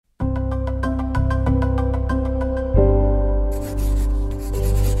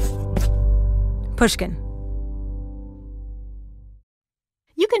Pushkin.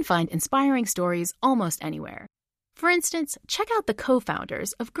 You can find inspiring stories almost anywhere. For instance, check out the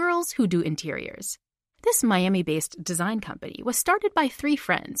co-founders of Girls Who Do Interiors. This Miami-based design company was started by 3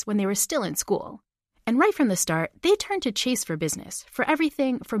 friends when they were still in school. And right from the start, they turned to Chase for Business for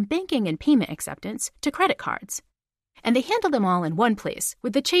everything from banking and payment acceptance to credit cards. And they handle them all in one place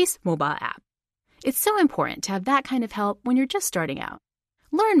with the Chase mobile app. It's so important to have that kind of help when you're just starting out.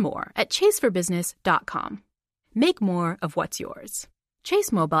 Learn more at chaseforbusiness.com. Make more of what's yours. Chase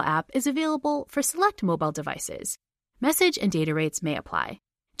mobile app is available for select mobile devices. Message and data rates may apply.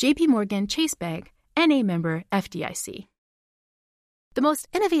 JP Morgan Chase Bank, N.A. member FDIC. The most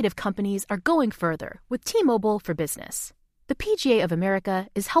innovative companies are going further with T-Mobile for Business. The PGA of America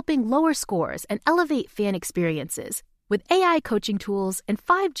is helping lower scores and elevate fan experiences with AI coaching tools and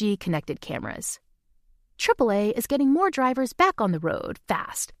 5G connected cameras. AAA is getting more drivers back on the road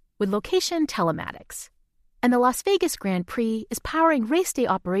fast with location telematics. And the Las Vegas Grand Prix is powering race day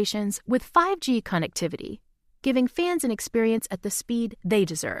operations with 5G connectivity, giving fans an experience at the speed they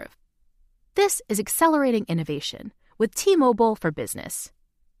deserve. This is accelerating innovation with T-Mobile for Business.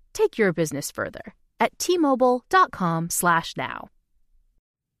 Take your business further at T-Mobile.com/now.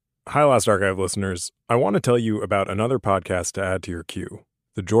 Hi, Last Archive listeners. I want to tell you about another podcast to add to your queue,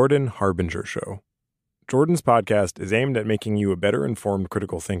 The Jordan Harbinger Show. Jordan's podcast is aimed at making you a better informed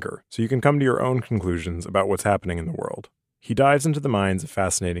critical thinker so you can come to your own conclusions about what's happening in the world. He dives into the minds of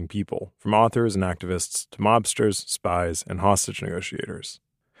fascinating people, from authors and activists to mobsters, spies, and hostage negotiators.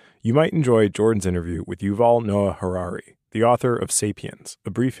 You might enjoy Jordan's interview with Yuval Noah Harari, the author of Sapiens, A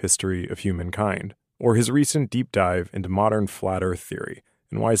Brief History of Humankind, or his recent deep dive into modern flat Earth theory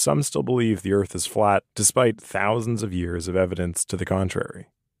and why some still believe the Earth is flat despite thousands of years of evidence to the contrary.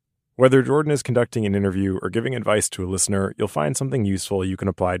 Whether Jordan is conducting an interview or giving advice to a listener, you'll find something useful you can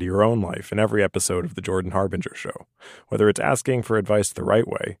apply to your own life in every episode of The Jordan Harbinger Show, whether it's asking for advice the right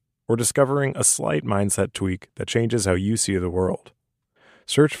way or discovering a slight mindset tweak that changes how you see the world.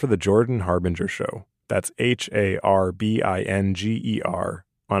 Search for The Jordan Harbinger Show. That's HARBINGER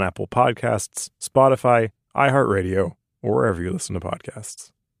on Apple Podcasts, Spotify, iHeartRadio, or wherever you listen to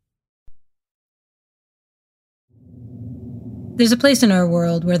podcasts. There's a place in our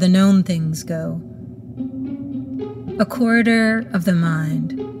world where the known things go. A corridor of the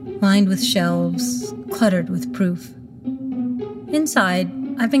mind, lined with shelves, cluttered with proof. Inside,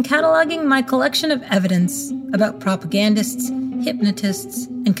 I've been cataloging my collection of evidence about propagandists, hypnotists,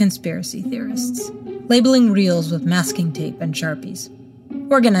 and conspiracy theorists, labeling reels with masking tape and Sharpies,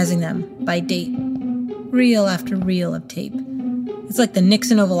 organizing them by date, reel after reel of tape. It's like the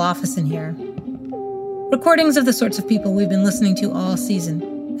Nixon Oval Office in here. Recordings of the sorts of people we've been listening to all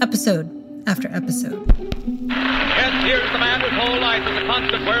season, episode after episode. Yes, here's the man whose whole life is a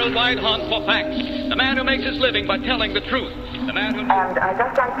constant worldwide hunt for facts. The man who makes his living by telling the truth. The man who... And I'd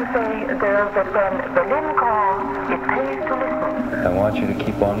just like to say, girls, that when Berlin calls, it pays to listen. I want you to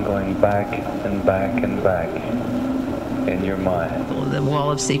keep on going back and back and back in your mind. The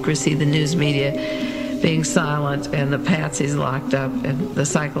wall of secrecy, the news media being silent, and the patsies locked up, and the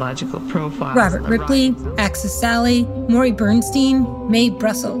psychological profiles. Robert Ripley, Axis Sally, Maury Bernstein, Mae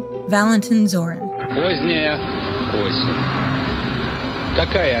Brussel, Valentin Zorin. Поздняя осень.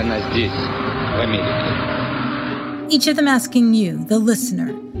 Какая она здесь, в Америке? Each of them asking you, the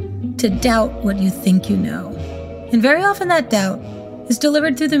listener, to doubt what you think you know. And very often that doubt is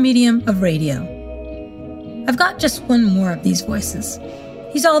delivered through the medium of radio. I've got just one more of these voices.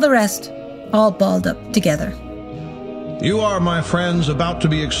 He's all the rest, all balled up together. You are, my friends, about to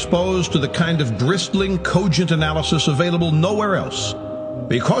be exposed to the kind of bristling, cogent analysis available nowhere else.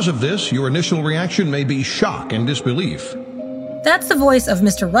 Because of this, your initial reaction may be shock and disbelief. That's the voice of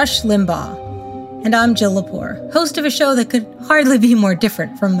Mr. Rush Limbaugh. And I'm Jill Lepore, host of a show that could hardly be more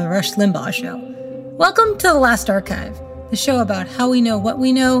different from the Rush Limbaugh Show. Welcome to The Last Archive, the show about how we know what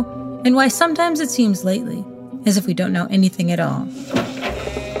we know and why sometimes it seems lately as if we don't know anything at all.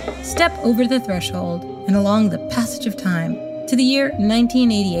 Step over the threshold and along the passage of time to the year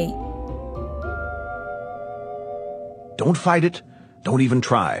 1988. Don't fight it. Don't even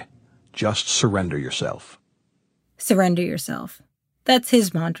try. Just surrender yourself. Surrender yourself. That's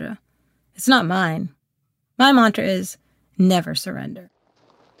his mantra. It's not mine. My mantra is never surrender.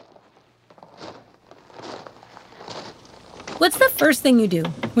 What's the first thing you do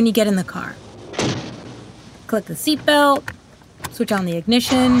when you get in the car? Click the seatbelt, switch on the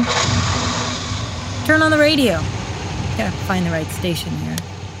ignition, turn on the radio. Gotta find the right station here.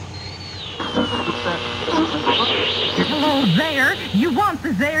 Hello there. You want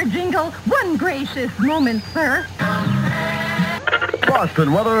the Zaire jingle? One gracious moment, sir.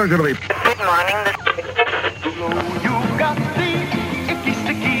 Boston weather going to be... Good morning. You've got the icky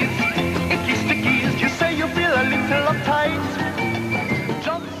stickies. You say you feel a little uptight.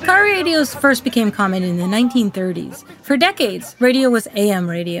 Car radios first became common in the 1930s. For decades, radio was AM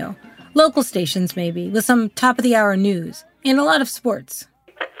radio. Local stations, maybe, with some top-of-the-hour news, and a lot of sports.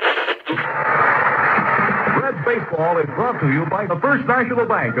 Red Baseball is brought to you by the First National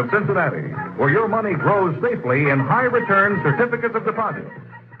Bank of Cincinnati, where your money grows safely in high-return certificates of deposit.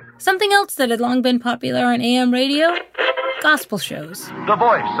 Something else that had long been popular on AM radio? Gospel shows. The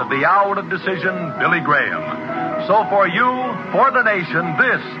voice of the hour of decision, Billy Graham. So for you, for the nation,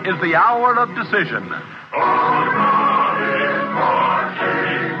 this is the hour of decision.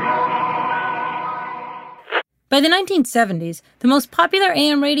 By the 1970s, the most popular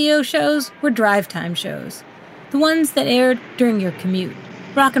AM radio shows were drive time shows. The ones that aired during your commute.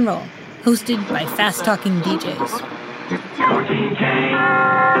 Rock and roll, hosted by fast-talking DJs.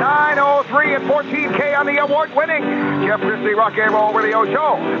 903 and 14K on the award-winning Jeff Christie Rock and Roll Radio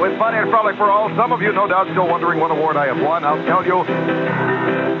Show. With fun and frolic for all. Some of you, no doubt, still wondering what award I have won. I'll tell you.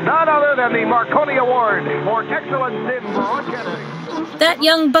 None other than the Marconi Award for Excellence in Broadcasting. That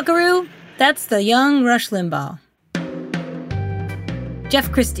young buckaroo, that's the young Rush Limbaugh.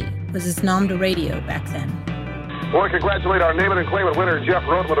 Jeff Christie was his nom de radio back then. I want to congratulate our Name It and Claim It winner, Jeff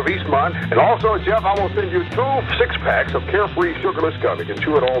Rothman of Eastmont. And also, Jeff, I will send you 2 6-packs of Carefree Sugarless Gum. You can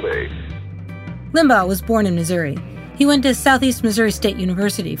chew it all day. Limbaugh was born in Missouri. He went to Southeast Missouri State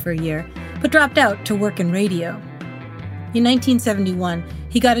University for a year, but dropped out to work in radio. In 1971,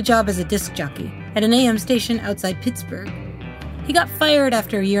 he got a job as a disc jockey at an AM station outside Pittsburgh. He got fired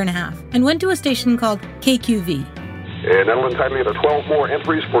after a year and a half and went to a station called KQV. And that'll entitle you to 12 more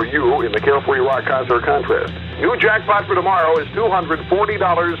entries for you in the Carefree Rock Concert Contest. New jackpot for tomorrow is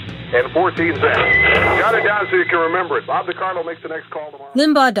 $240.14. Jot it down so you can remember it. Bob DiCarlo makes the next call tomorrow.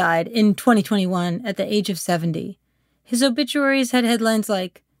 Limbaugh died in 2021 at the age of 70. His obituaries had headlines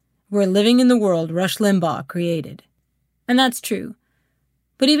like, "We're living in the world Rush Limbaugh created." And that's true.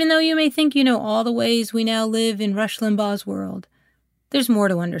 But even though you may think you know all the ways we now live in Rush Limbaugh's world, there's more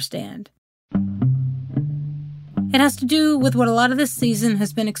to understand. It has to do with what a lot of this season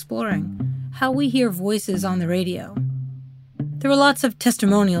has been exploring, how we hear voices on the radio. There were lots of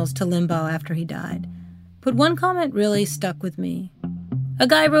testimonials to Limbaugh after he died, but one comment really stuck with me. A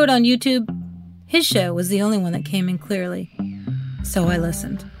guy wrote on YouTube, his show was the only one that came in clearly, so I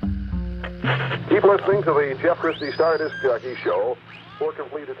listened. Keep listening to the Jeff Christie Stardust Jockey Show for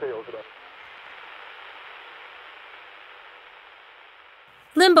complete details about...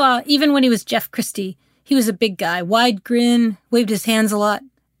 Limbaugh, even when he was Jeff Christie, he was a big guy, wide grin, waved his hands a lot,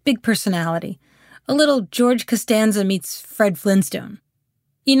 big personality. A little George Costanza meets Fred Flintstone.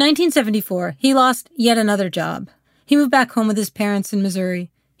 In 1974, he lost yet another job. He moved back home with his parents in Missouri.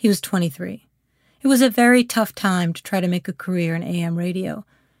 He was 23. It was a very tough time to try to make a career in AM radio,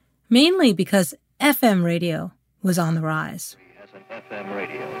 mainly because FM radio was on the rise. FM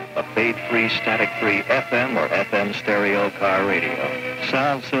radio, a fade-free, static-free FM or FM stereo car radio.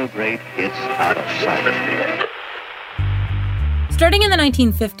 Sounds so great, it's out of sight. Starting in the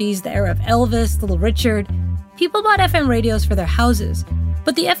 1950s, the era of Elvis, Little Richard, people bought FM radios for their houses.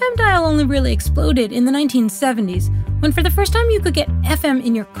 But the FM dial only really exploded in the 1970s, when for the first time you could get FM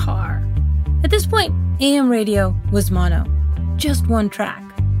in your car. At this point, AM radio was mono, just one track.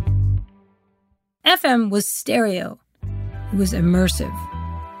 FM was stereo. It was immersive.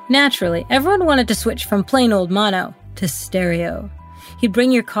 Naturally, everyone wanted to switch from plain old mono to stereo. You'd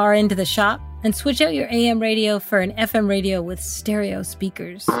bring your car into the shop and switch out your AM radio for an FM radio with stereo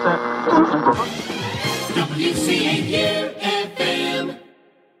speakers. WCAQ-FM.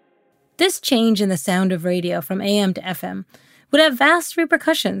 This change in the sound of radio from AM to FM would have vast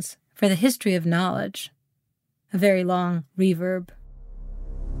repercussions for the history of knowledge. A very long reverb.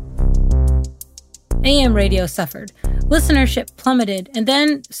 AM radio suffered. Listenership plummeted, and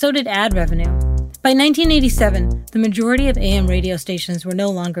then so did ad revenue. By 1987, the majority of AM radio stations were no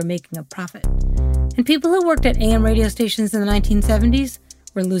longer making a profit. And people who worked at AM radio stations in the 1970s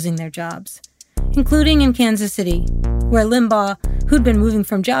were losing their jobs, including in Kansas City, where Limbaugh, who'd been moving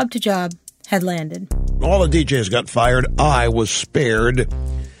from job to job, had landed. All the DJs got fired. I was spared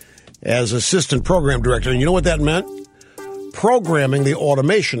as assistant program director. And you know what that meant? Programming the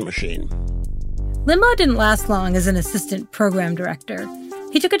automation machine. Limbaugh didn't last long as an assistant program director.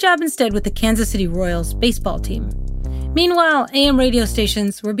 He took a job instead with the Kansas City Royals baseball team. Meanwhile, AM radio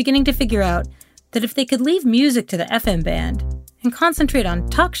stations were beginning to figure out that if they could leave music to the FM band and concentrate on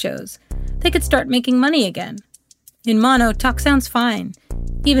talk shows, they could start making money again. In mono, talk sounds fine.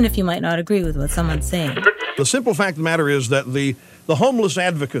 even if you might not agree with what someone's saying. The simple fact of the matter is that the homeless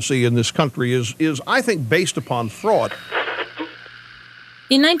advocacy in this country is, I think, based upon fraud.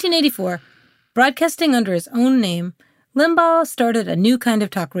 In 1984, broadcasting under his own name, Limbaugh started a new kind of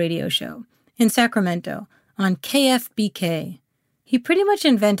talk radio show in Sacramento on KFBK. He pretty much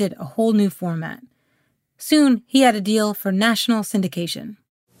invented a whole new format. Soon, he had a deal for national syndication.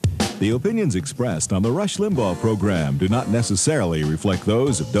 The opinions expressed on the Rush Limbaugh program do not necessarily reflect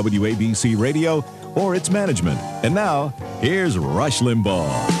those of WABC Radio or its management. And now, here's Rush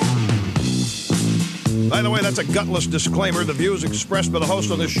Limbaugh. By the way, that's a gutless disclaimer. The views expressed by the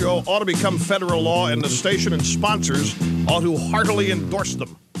host on this show ought to become federal law, and the station and sponsors ought to heartily endorse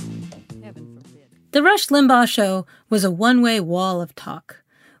them. The Rush Limbaugh Show was a one-way wall of talk.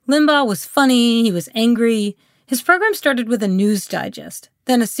 Limbaugh was funny, he was angry. His program started with a news digest,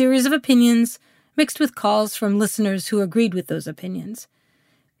 then a series of opinions, mixed with calls from listeners who agreed with those opinions.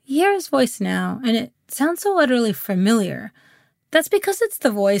 You hear his voice now, and it sounds so utterly familiar. That's because it's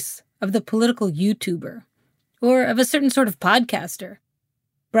the voice of the political YouTuber, or of a certain sort of podcaster.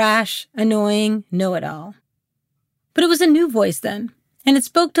 Brash, annoying, know-it-all. But it was a new voice then, and it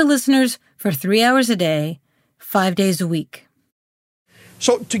spoke to listeners for 3 hours a day, 5 days a week.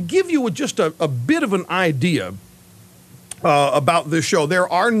 So to give you just a bit of an idea about this show, there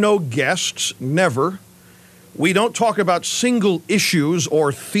are no guests, never. We don't talk about single issues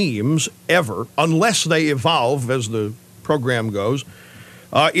or themes ever, unless they evolve as the program goes.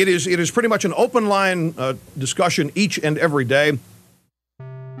 It is pretty much an open line discussion each and every day.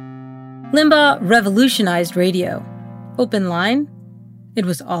 Limbaugh revolutionized radio. Open line? It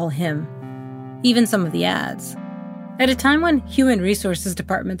was all him. Even some of the ads. At a time when human resources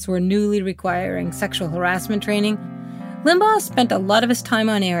departments were newly requiring sexual harassment training, Limbaugh spent a lot of his time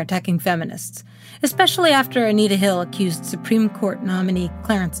on air attacking feminists, especially after Anita Hill accused Supreme Court nominee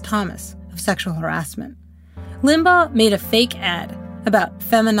Clarence Thomas of sexual harassment. Limbaugh made a fake ad about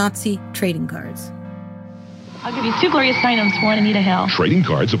feminazi trading cards. I'll give you 2 glorious items for Anita Hill. Trading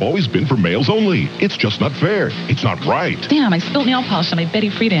cards have always been for males only. It's just not fair. It's not right. Damn, I spilled nail polish on my Betty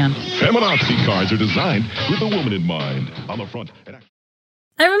Friedan. Feminazi cards are designed with the woman in mind. On the front.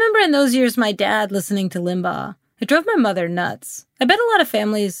 I remember in those years my dad listening to Limbaugh. It drove my mother nuts. I bet a lot of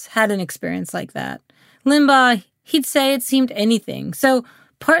families had an experience like that. Limbaugh, he'd say it seemed anything. So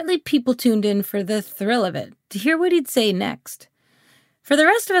partly people tuned in for the thrill of it, to hear what he'd say next. For the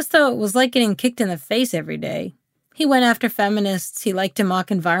rest of us, though, it was like getting kicked in the face every day. He went after feminists. He liked to mock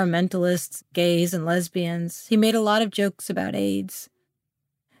environmentalists, gays, and lesbians. He made a lot of jokes about AIDS.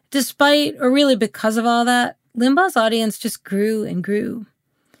 Despite, or really because of all that, Limbaugh's audience just grew and grew.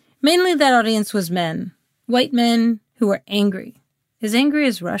 Mainly that audience was men. White men who were angry. As angry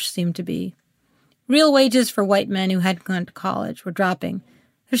as Rush seemed to be. Real wages for white men who hadn't gone to college were dropping.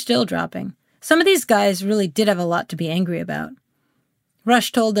 They're still dropping. Some of these guys really did have a lot to be angry about.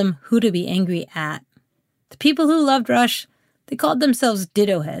 Rush told them who to be angry at. The people who loved Rush, they called themselves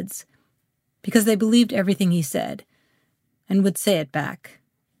ditto heads because they believed everything he said and would say it back.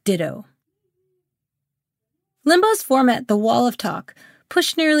 Ditto. Limbaugh's format, The Wall of Talk,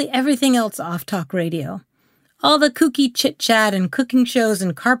 pushed nearly everything else off talk radio. All the kooky chit-chat and cooking shows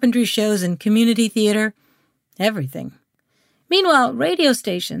and carpentry shows and community theater. Everything. Meanwhile, radio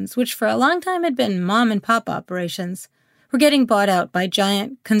stations, which for a long time had been mom-and-pop operations, were getting bought out by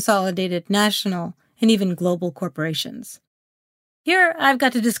giant, consolidated, national, and even global corporations. Here, I've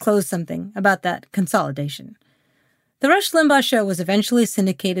got to disclose something about that consolidation. The Rush Limbaugh Show was eventually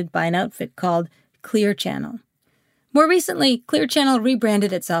syndicated by an outfit called Clear Channel. More recently, Clear Channel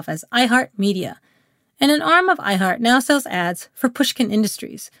rebranded itself as iHeartMedia, and an arm of iHeart now sells ads for Pushkin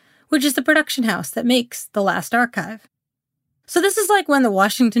Industries, which is the production house that makes The Last Archive. So this is like when the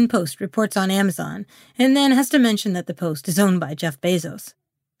Washington Post reports on Amazon and then has to mention that the Post is owned by Jeff Bezos.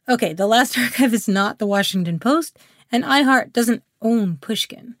 Okay, The Last Archive is not the Washington Post, and iHeart doesn't own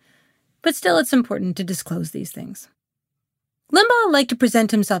Pushkin. But still, it's important to disclose these things. Limbaugh liked to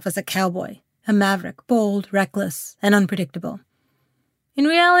present himself as a cowboy, a maverick, bold, reckless, and unpredictable. In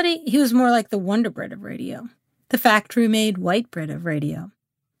reality, he was more like the Wonder Bread of radio, the factory-made white bread of radio.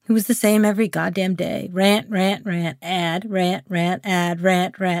 It was the same every goddamn day. Rant, rant, rant, ad, rant, rant, ad,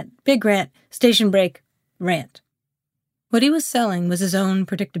 rant, rant, big rant, station break, rant. What he was selling was his own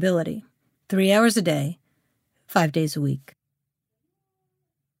predictability. 3 hours a day, 5 days a week.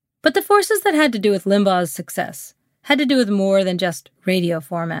 But the forces that had to do with Limbaugh's success had to do with more than just radio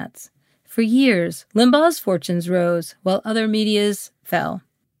formats. For years, Limbaugh's fortunes rose while other medias fell.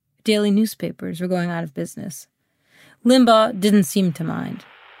 Daily newspapers were going out of business. Limbaugh didn't seem to mind.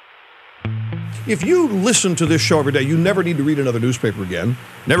 If you listen to this show every day, you never need to read another newspaper again,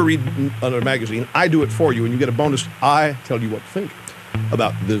 never read another magazine. I do it for you, and you get a bonus. I tell you what to think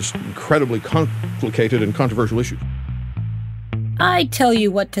about this incredibly complicated and controversial issue. I tell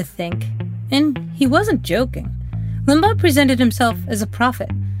you what to think. And he wasn't joking. Limbaugh presented himself as a prophet.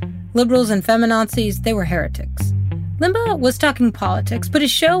 Liberals and feminazis, they were heretics. Limbaugh was talking politics, but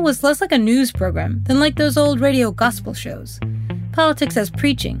his show was less like a news program than like those old radio gospel shows. Politics as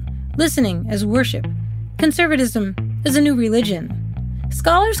preaching, listening as worship, conservatism as a new religion.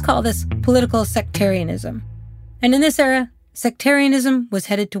 Scholars call this political sectarianism. And in this era, sectarianism was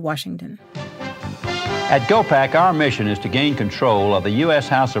headed to Washington. At GOPAC, our mission is to gain control of the U.S.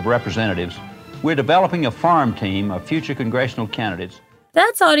 House of Representatives. We're developing a farm team of future congressional candidates.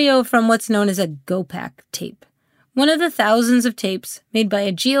 That's audio from what's known as a GOPAC tape, one of the thousands of tapes made by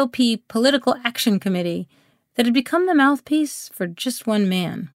a GOP political action committee that had become the mouthpiece for just one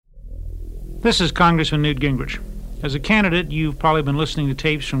man. This is Congressman Newt Gingrich. As a candidate, you've probably been listening to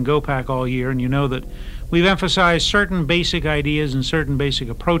tapes from GOPAC all year, and you know that we've emphasized certain basic ideas and certain basic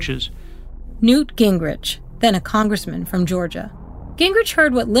approaches. Newt Gingrich, then a congressman from Georgia. Gingrich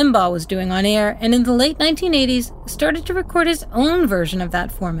heard what Limbaugh was doing on air, and in the late 1980s started to record his own version of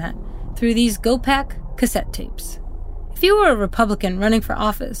that format through these GOPAC cassette tapes. If you were a Republican running for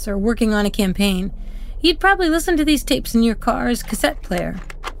office or working on a campaign, you'd probably listen to these tapes in your car's cassette player.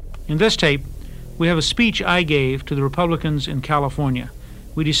 In this tape, we have a speech I gave to the Republicans in California.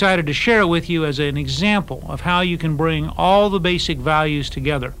 We decided to share it with you as an example of how you can bring all the basic values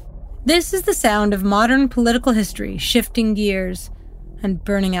together. This is the sound of modern political history shifting gears and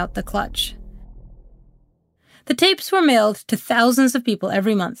burning out the clutch. The tapes were mailed to thousands of people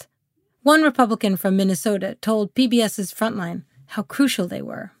every month. One Republican from Minnesota told PBS's Frontline how crucial they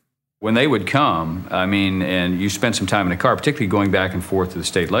were. When they would come, and you spent some time in the car, particularly going back and forth to the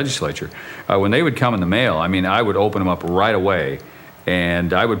state legislature, when they would come in the mail, I would open them up right away,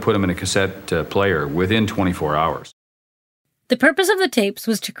 and I would put them in a cassette player within 24 hours. The purpose of the tapes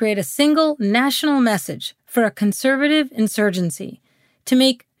was to create a single national message for a conservative insurgency, to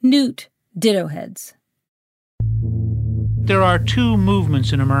make Newt ditto heads. There are two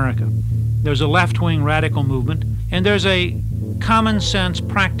movements in America. There's a left-wing radical movement, and there's a common-sense,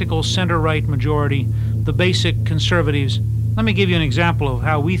 practical center-right majority, the basic conservatives. Let me give you an example of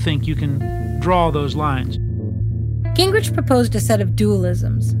how we think you can draw those lines. Gingrich proposed a set of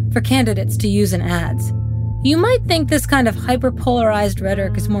dualisms for candidates to use in ads. You might think this kind of hyper-polarized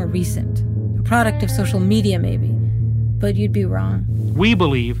rhetoric is more recent, a product of social media maybe, but you'd be wrong. We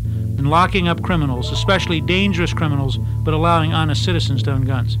believe in locking up criminals, especially dangerous criminals, but allowing honest citizens to own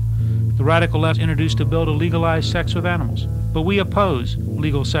guns. The radical left introduced a bill to legalize sex with animals, but we oppose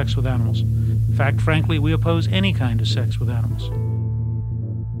legal sex with animals. In fact, frankly, we oppose any kind of sex with animals.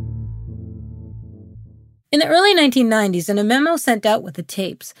 In the early 1990s, in a memo sent out with the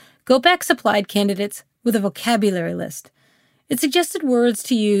tapes, GOPAC supplied candidates with a vocabulary list. It suggested words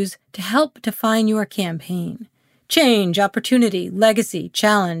to use to help define your campaign. Change, opportunity, legacy,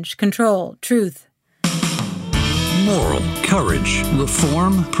 challenge, control, truth. Moral, courage,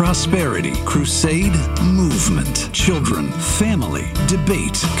 reform, prosperity, crusade, movement, children, family,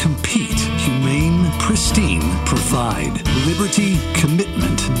 debate, compete, humane, pristine, provide, liberty,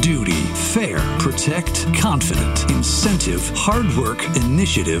 commitment, duty, fair, protect, confident, incentive, hard work,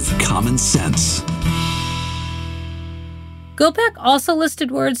 initiative, common sense. GOPAC also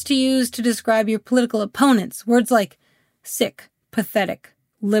listed words to use to describe your political opponents. Words like sick, pathetic,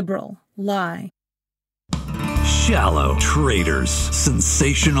 liberal, lie. Shallow, traitors,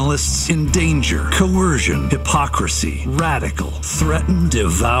 sensationalists, endanger, coercion, hypocrisy, radical, threaten,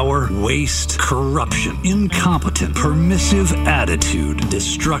 devour, waste, corruption, incompetent, permissive attitude,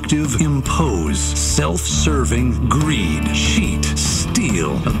 destructive, impose, self-serving, greed, cheat,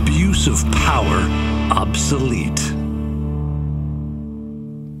 steal, abuse of power, obsolete.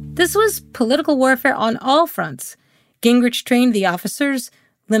 This was political warfare on all fronts. Gingrich trained the officers,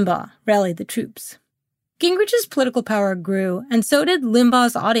 Limbaugh rallied the troops. Gingrich's political power grew, and so did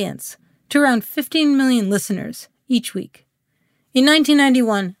Limbaugh's audience, to around 15 million listeners each week. In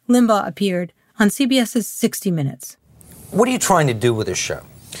 1991, Limbaugh appeared on CBS's 60 Minutes. What are you trying to do with this show?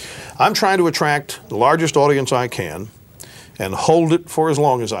 I'm trying to attract the largest audience I can and hold it for as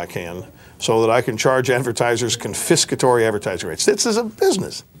long as I can so that I can charge advertisers confiscatory advertising rates. This is a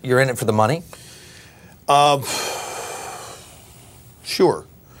business. You're in it for the money? Sure.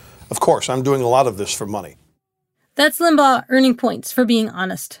 Of course, I'm doing a lot of this for money. That's Limbaugh earning points for being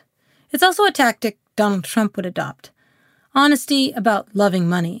honest. It's also a tactic Donald Trump would adopt. Honesty about loving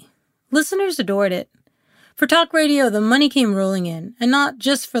money. Listeners adored it. For talk radio, the money came rolling in, and not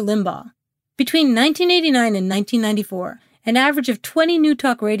just for Limbaugh. Between 1989 and 1994, an average of 20 new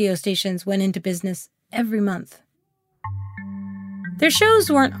talk radio stations went into business every month. Their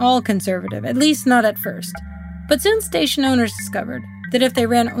shows weren't all conservative, at least not at first. But soon station owners discovered that if they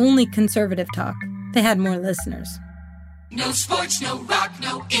ran only conservative talk, they had more listeners. No sports, no rock,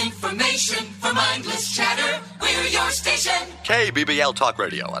 no information. For mindless chatter, we're your station. KBBL Talk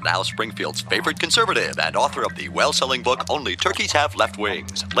Radio, and now Springfield's favorite conservative and author of the well-selling book Only Turkeys Have Left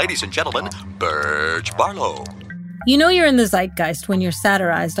Wings. Ladies and gentlemen, Birch Barlow. You know you're in the zeitgeist when you're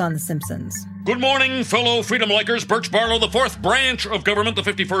satirized on The Simpsons. Good morning, fellow freedom likers. Birch Barlow, the fourth branch of government, the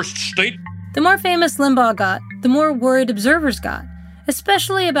 51st state. The more famous Limbaugh got, the more worried observers got.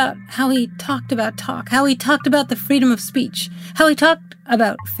 Especially about how he talked about talk, how he talked about the freedom of speech, how he talked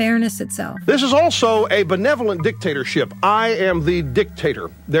about fairness itself. This is also a benevolent dictatorship. I am the dictator.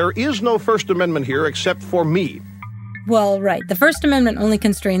 There is no First Amendment here except for me. Well, right. The First Amendment only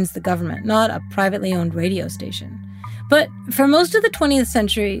constrains the government, not a privately owned radio station. But for most of the 20th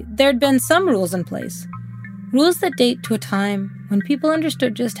century, there had been some rules in place. Rules that date to a time when people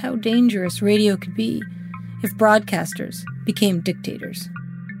understood just how dangerous radio could be if broadcasters became dictators.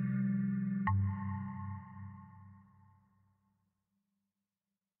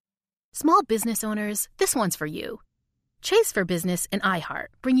 Small business owners, this one's for you. Chase for Business and iHeart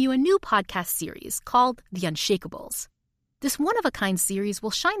bring you a new podcast series called The Unshakables. This one-of-a-kind series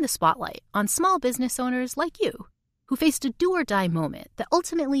will shine the spotlight on small business owners like you, who faced a do-or-die moment that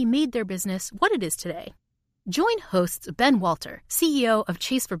ultimately made their business what it is today. Join hosts Ben Walter, CEO of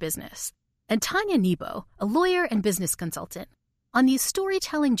Chase for Business, and Tanya Nebo, a lawyer and business consultant, on these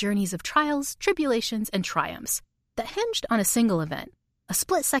storytelling journeys of trials, tribulations, and triumphs that hinged on a single event, a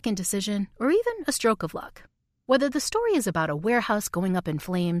split-second decision, or even a stroke of luck. Whether the story is about a warehouse going up in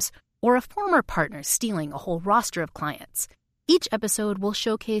flames or a former partner stealing a whole roster of clients, each episode will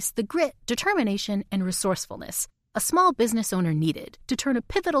showcase the grit, determination, and resourcefulness a small business owner needed to turn a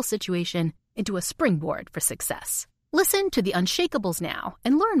pivotal situation into a springboard for success. Listen to The Unshakables now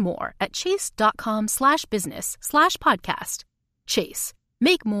and learn more at chase.com/business/podcast. Chase.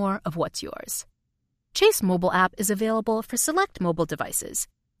 Make more of what's yours. Chase mobile app is available for select mobile devices.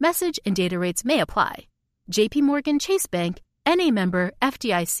 Message and data rates may apply. J.P. Morgan Chase Bank, N.A. member,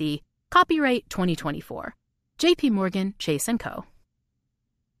 FDIC, copyright 2024. J.P. Morgan Chase & Co.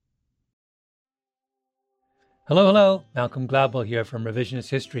 Hello. Malcolm Gladwell here from Revisionist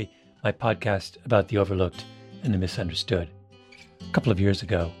History, my podcast about the overlooked and the misunderstood. A couple of years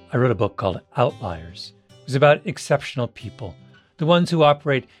ago, I wrote a book called Outliers. It was about exceptional people, the ones who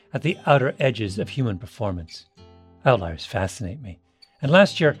operate at the outer edges of human performance. Outliers fascinate me. And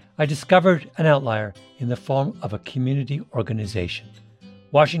last year, I discovered an outlier in the form of a community organization,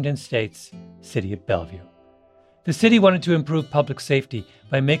 Washington State's City of Bellevue. The city wanted to improve public safety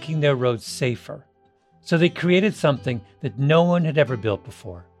by making their roads safer. So they created something that no one had ever built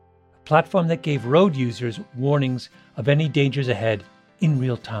before. Platform that gave road users warnings of any dangers ahead in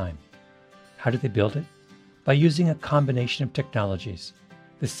real time. How did they build it? By using a combination of technologies.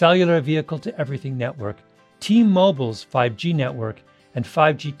 The Cellular Vehicle to Everything network, T-Mobile's 5G network, and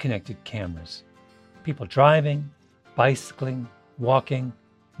 5G connected cameras. People driving, bicycling, walking,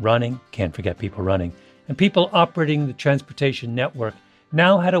 running, can't forget people running, and people operating the transportation network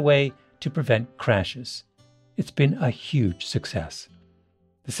now had a way to prevent crashes. It's been a huge success.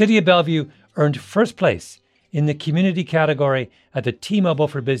 The City of Bellevue earned first place in the community category at the T-Mobile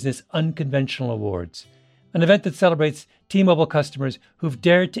for Business Unconventional Awards, an event that celebrates T-Mobile customers who've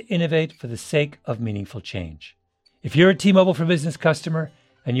dared to innovate for the sake of meaningful change. If you're a T-Mobile for Business customer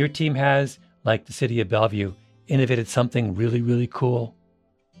and your team has, like the City of Bellevue, innovated something really, really cool,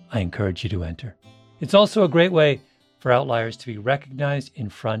 I encourage you to enter. It's also a great way for outliers to be recognized in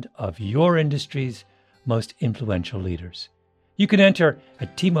front of your industry's most influential leaders. You can enter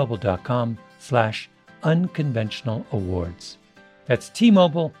at tmobile.com/unconventional awards. That's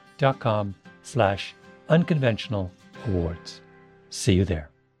tmobile.com/unconventional awards. See you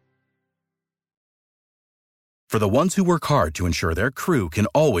there. For the ones who work hard to ensure their crew can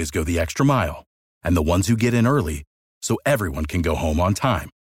always go the extra mile, and the ones who get in early so everyone can go home on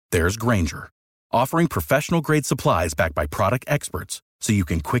time, there's Grainger, offering professional-grade supplies backed by product experts so you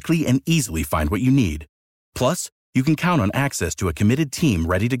can quickly and easily find what you need. Plus, you can count on access to a committed team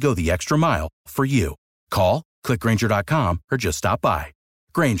ready to go the extra mile for you. Call, click Grainger.com, or just stop by.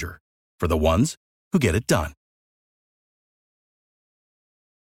 Grainger, for the ones who get it done.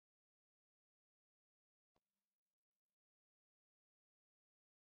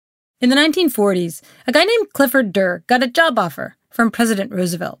 In the 1940s, a guy named Clifford Durr got a job offer from President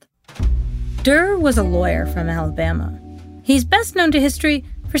Roosevelt. Durr was a lawyer from Alabama. He's best known to history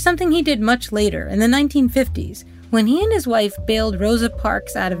for something he did much later in the 1950s when he and his wife bailed Rosa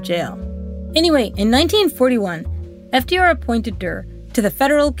Parks out of jail. Anyway, in 1941, FDR appointed Durr to the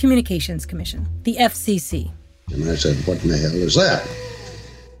Federal Communications Commission, the FCC. And I said, what in the hell is that?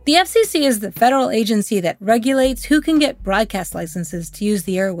 The FCC is the federal agency that regulates who can get broadcast licenses to use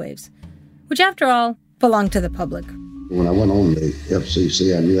the airwaves, which, after all, belong to the public. When I went on the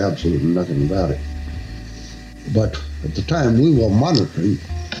FCC, I knew absolutely nothing about it. But at the time, we were monitoring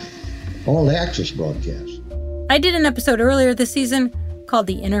all the access broadcasts. I did an episode earlier this season called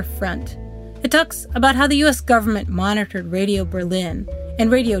The Inner Front. It talks about how the U.S. government monitored Radio Berlin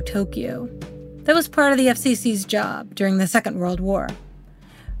and Radio Tokyo. That was part of the FCC's job during the Second World War.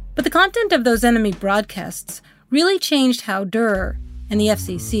 But the content of those enemy broadcasts really changed how Durr and the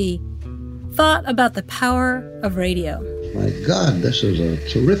FCC thought about the power of radio. My God, this is a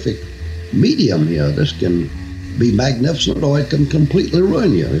terrific medium here. This can be magnificent, or it can completely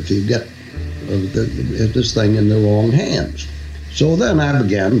ruin you if you get this thing in the wrong hands. So then I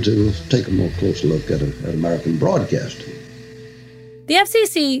began to take a more close look at American broadcasting. The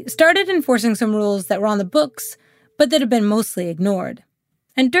FCC started enforcing some rules that were on the books, but that had been mostly ignored.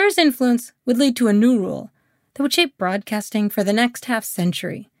 And Durr's influence would lead to a new rule that would shape broadcasting for the next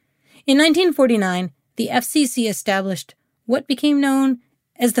half-century. In 1949, the FCC established what became known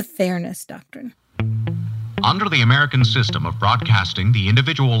as the Fairness Doctrine. Under the American system of broadcasting, the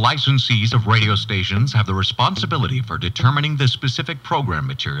individual licensees of radio stations have the responsibility for determining the specific program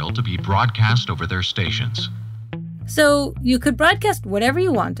material to be broadcast over their stations. So you could broadcast whatever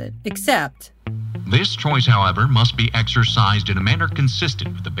you wanted, except... This choice, however, must be exercised in a manner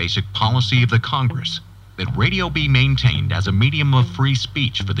consistent with the basic policy of the Congress, that radio be maintained as a medium of free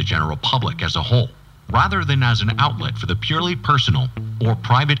speech for the general public as a whole, rather than as an outlet for the purely personal or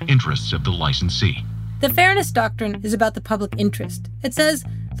private interests of the licensee. The Fairness Doctrine is about the public interest. It says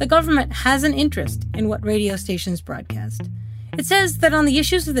the government has an interest in what radio stations broadcast. It says that on the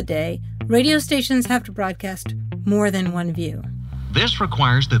issues of the day, radio stations have to broadcast more than one view. This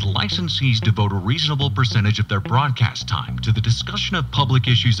requires that licensees devote a reasonable percentage of their broadcast time to the discussion of public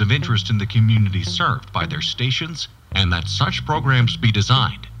issues of interest in the community served by their stations, and that such programs be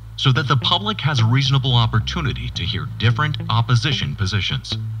designed so that the public has a reasonable opportunity to hear different opposition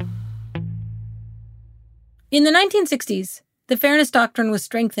positions. In the 1960s, the Fairness Doctrine was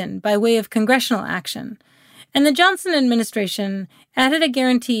strengthened by way of congressional action, and the Johnson administration added a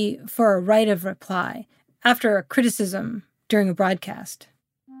guarantee for a right of reply after a criticism during a broadcast.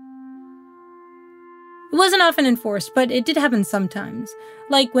 It wasn't often enforced, but it did happen sometimes,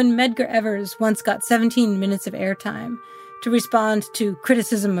 like when Medgar Evers once got 17 minutes of airtime to respond to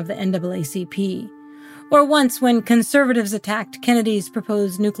criticism of the NAACP, or once when conservatives attacked Kennedy's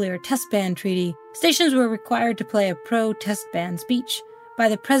proposed nuclear test ban treaty, stations were required to play a pro-test ban speech by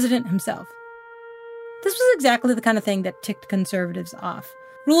the president himself. This was exactly the kind of thing that ticked conservatives off.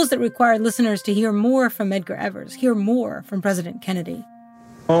 Rules that required listeners to hear more from Medgar Evers, hear more from President Kennedy.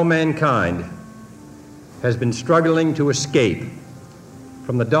 All mankind has been struggling to escape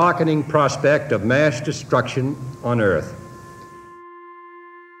from the darkening prospect of mass destruction on Earth.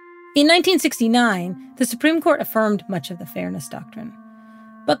 In 1969, the Supreme Court affirmed much of the Fairness Doctrine.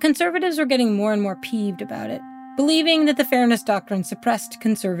 But conservatives were getting more and more peeved about it, believing that the Fairness Doctrine suppressed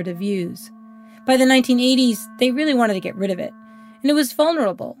conservative views. By the 1980s, they really wanted to get rid of it, and it was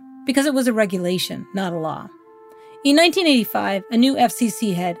vulnerable because it was a regulation, not a law. In 1985, a new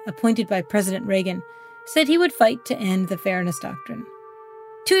FCC head, appointed by President Reagan, said he would fight to end the Fairness Doctrine.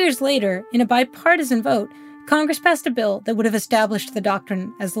 2 years later, in a bipartisan vote, Congress passed a bill that would have established the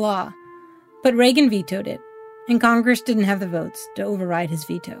doctrine as law. But Reagan vetoed it, and Congress didn't have the votes to override his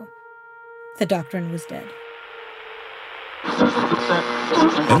veto. The doctrine was dead.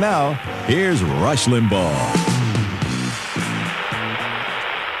 And now, here's Rush Limbaugh.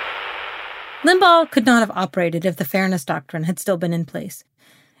 Limbaugh could not have operated if the Fairness Doctrine had still been in place,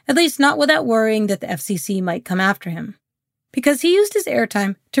 at least not without worrying that the FCC might come after him, because he used his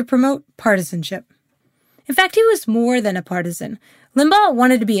airtime to promote partisanship. In fact, he was more than a partisan. Limbaugh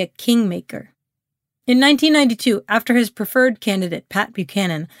wanted to be a kingmaker. In 1992, after his preferred candidate, Pat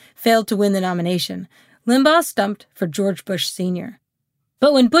Buchanan, failed to win the nomination, Limbaugh stumped for George Bush Sr.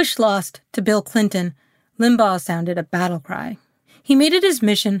 But when Bush lost to Bill Clinton, Limbaugh sounded a battle cry. He made it his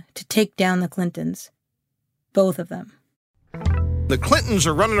mission to take down the Clintons. Both of them. The Clintons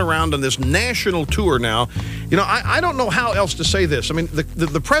are running around on this national tour now. You know, I don't know how else to say this. I mean,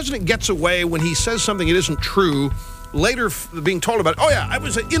 the president gets away when he says something that isn't true, later being told about, oh yeah, it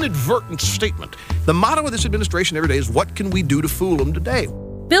was an inadvertent statement. The motto of this administration every day is, what can we do to fool them today?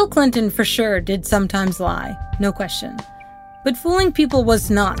 Bill Clinton for sure did sometimes lie, no question. But fooling people was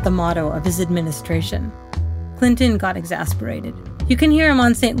not the motto of his administration. Clinton got exasperated. You can hear him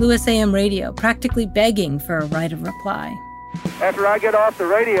on St. Louis AM radio practically begging for a right of reply. After I get off the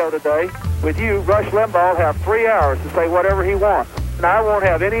radio today, with you, Rush Limbaugh will have 3 hours to say whatever he wants. And I won't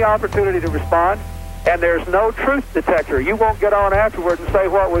have any opportunity to respond, and there's no truth detector. You won't get on afterward and say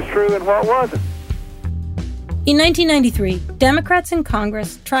what was true and what wasn't. In 1993, Democrats in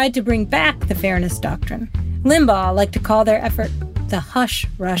Congress tried to bring back the Fairness Doctrine. Limbaugh liked to call their effort the Hush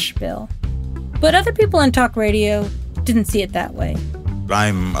Rush Bill. But other on talk radio didn't see it that way.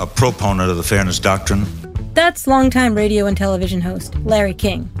 I'm a proponent of the Fairness Doctrine. That's longtime radio and television host Larry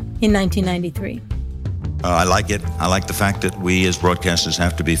King in 1993. I like it. I like the fact that we as broadcasters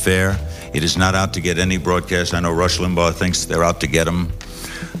have to be fair. It is not out to get any broadcast. I know Rush Limbaugh thinks they're out to get him.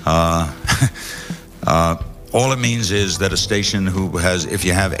 All it means is that a station who has, if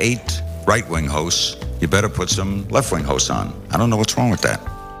you have 8 right-wing hosts, you better put some left-wing hosts on. I don't know what's wrong with that.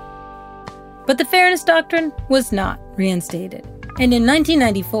 But the Fairness Doctrine was not reinstated. And in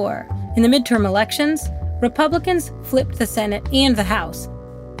 1994, in the midterm elections, Republicans flipped the Senate and the House.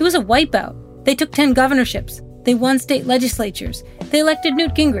 It was a wipeout. They took 10 governorships. They won state legislatures. They elected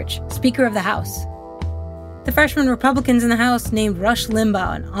Newt Gingrich, Speaker of the House. The freshman Republicans in the House named Rush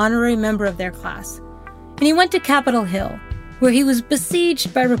Limbaugh an honorary member of their class. And he went to Capitol Hill, where he was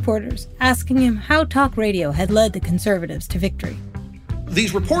besieged by reporters asking him how talk radio had led the conservatives to victory.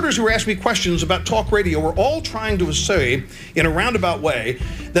 These reporters who were asking me questions about talk radio were all trying to say, in a roundabout way,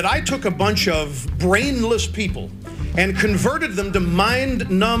 that I took a bunch of brainless people and converted them to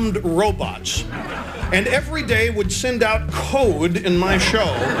mind-numbed robots, and every day would send out code in my show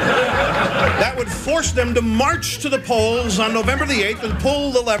that would force them to march to the polls on November the 8th and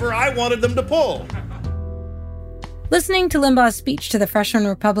pull the lever I wanted them to pull. Listening to Limbaugh's speech to the freshman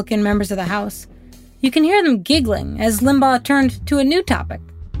Republican members of the House, you can hear them giggling as Limbaugh turned to a new topic: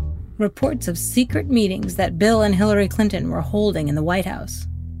 reports of secret meetings that Bill and Hillary Clinton were holding in the White House.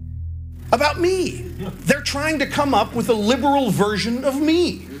 About me. They're trying to come up with a liberal version of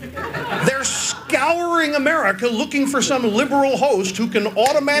me. They're scouring America looking for some liberal host who can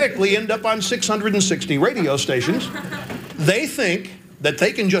automatically end up on 660 radio stations. They think that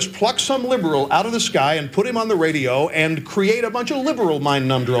they can just pluck some liberal out of the sky and put him on the radio and create a bunch of liberal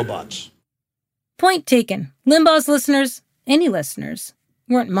mind-numbed robots. Point taken. Limbaugh's listeners, any listeners,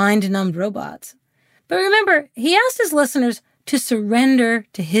 weren't mind-numbed robots. But remember, he asked his listeners to surrender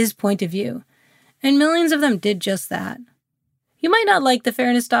to his point of view, and millions of them did just that. You might not like the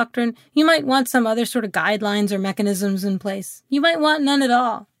Fairness Doctrine. You might want some other sort of guidelines or mechanisms in place. You might want none at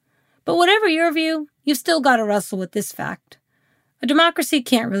all. But whatever your view, you've still got to wrestle with this fact. A democracy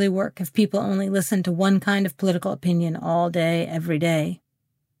can't really work if people only listen to one kind of political opinion all day, every day.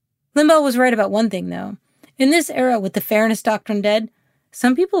 Limbaugh was right about one thing, though. In this era with the Fairness Doctrine dead,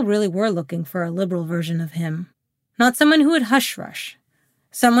 some people really were looking for a liberal version of him. Not someone who would hush rush.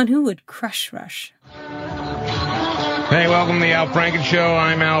 Someone who would crush rush. Hey, welcome to the Al Franken Show.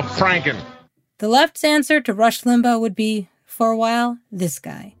 I'm Al Franken. The left's answer to Rush Limbaugh would be, for a while, this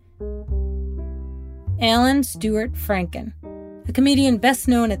guy. Alan Stewart Franken, a comedian best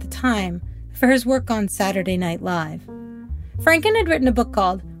known at the time for his work on Saturday Night Live. Franken had written a book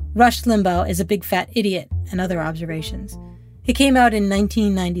called Rush Limbaugh is a Big Fat Idiot and Other Observations. It came out in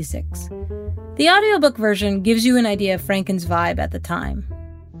 1996. The audiobook version gives you an idea of Franken's vibe at the time.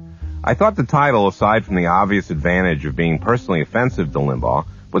 I thought the title, aside from the obvious advantage of being personally offensive to Limbaugh,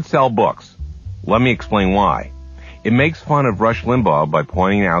 would sell books. Let me explain why. It makes fun of Rush Limbaugh by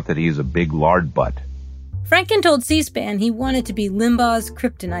pointing out that he's a big lard butt. Franken told C-SPAN he wanted to be Limbaugh's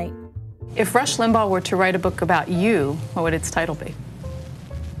kryptonite. If Rush Limbaugh were to write a book about you, what would its title be?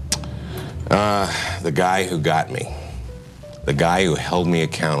 The guy who got me. The guy who held me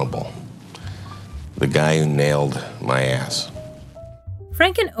accountable. The guy who nailed my ass.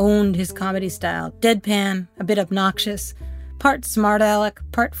 Franken owned his comedy style, deadpan, a bit obnoxious, part smart aleck,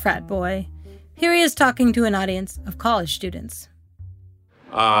 part frat boy. Here he is talking to an audience of college students.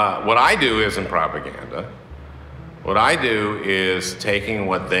 What I do isn't propaganda. What I do is taking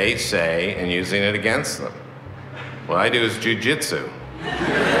what they say and using it against them. What I do is jujitsu.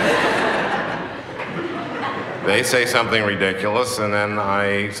 They say something ridiculous, and then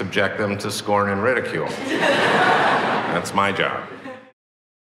I subject them to scorn and ridicule. That's my job.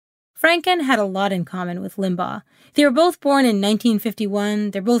 Franken had a lot in common with Limbaugh. They were both born in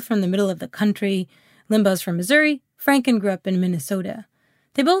 1951. They're both from the middle of the country. Limbaugh's from Missouri. Franken grew up in Minnesota.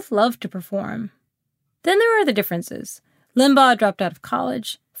 They both loved to perform. Then there are the differences. Limbaugh dropped out of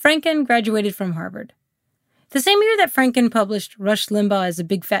college. Franken graduated from Harvard. The same year that Franken published Rush Limbaugh is a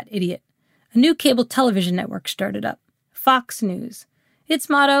Big Fat Idiot, a new cable television network started up. Fox News. Its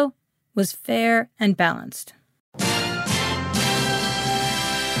motto was fair and balanced.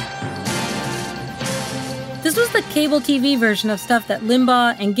 This was the cable TV version of stuff that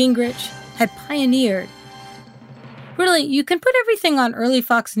Limbaugh and Gingrich had pioneered. Really, you can put everything on early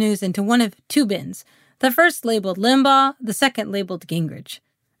Fox News into one of two bins. The first labeled Limbaugh, the second labeled Gingrich.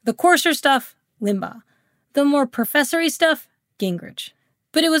 The coarser stuff, Limbaugh. The more professory stuff, Gingrich.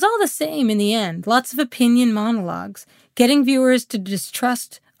 But it was all the same in the end. Lots of opinion monologues, getting viewers to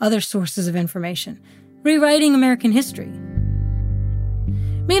distrust other sources of information, rewriting American history.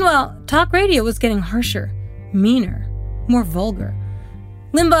 Meanwhile, talk radio was getting harsher, meaner, more vulgar.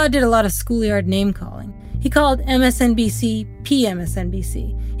 Limbaugh did a lot of schoolyard name-calling. He called MSNBC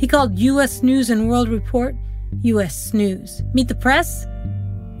PMSNBC. He called U.S. News and World Report U.S. Snooze. Meet the press?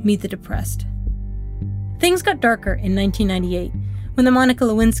 Meet the depressed. Things got darker in 1998 when the Monica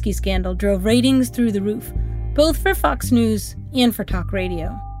Lewinsky scandal drove ratings through the roof, both for Fox News and for talk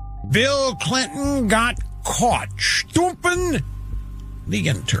radio. Bill Clinton got caught stooping the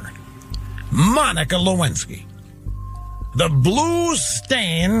intern, Monica Lewinsky. The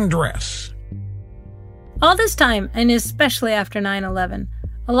blue-stained dress. All this time, and especially after 9/11,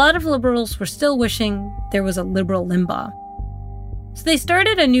 a lot of liberals were still wishing there was a liberal Limbaugh. So they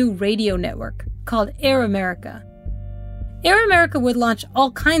started a new radio network called Air America. Air America would launch all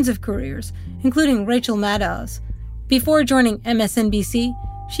kinds of careers, including Rachel Maddow's. Before joining MSNBC,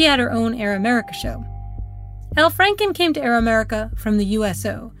 she had her own Air America show. Al Franken came to Air America from the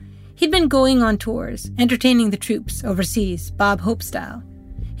USO. He'd been going on tours, entertaining the troops overseas, Bob Hope style.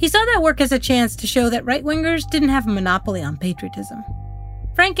 He saw that work as a chance to show that right-wingers didn't have a monopoly on patriotism.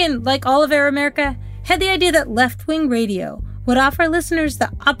 Franken, like all of Air America, had the idea that left-wing radio would offer listeners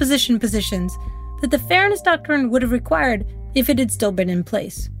the opposition positions that the Fairness Doctrine would have required if it had still been in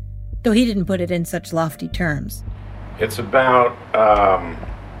place, though he didn't put it in such lofty terms. It's about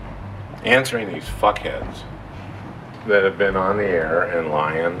answering these fuckheads that have been on the air and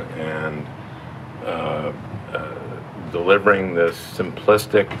lying and delivering this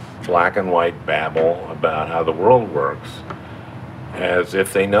simplistic black and white babble about how the world works as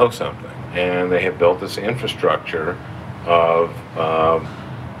if they know something. And they have built this infrastructure of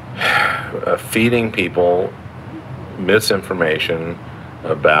feeding people misinformation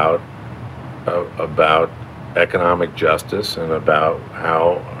about economic justice and about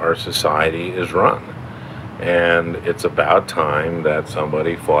how our society is run. And it's about time that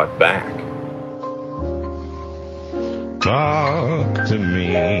somebody fought back. Talk to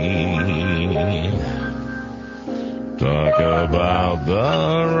me. Talk about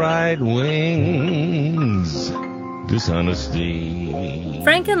the right wings. Dishonesty.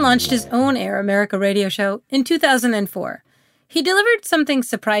 Franken launched his own Air America radio show in 2004. He delivered something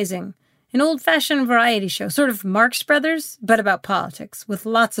surprising, an old-fashioned variety show, sort of Marx Brothers, but about politics, with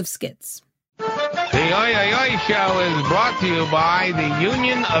lots of skits. The Oi Oi Oi Show is brought to you by the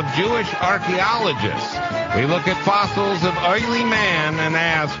Union of Jewish Archaeologists. We look at fossils of early man and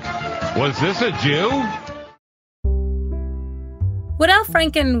ask, was this a Jew? What Al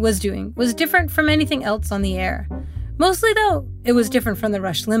Franken was doing was different from anything else on the air. Mostly, though, it was different from the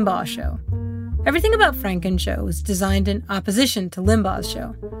Rush Limbaugh show. Everything about Franken's show was designed in opposition to Limbaugh's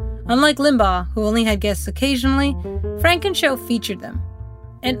show. Unlike Limbaugh, who only had guests occasionally, Franken's show featured them.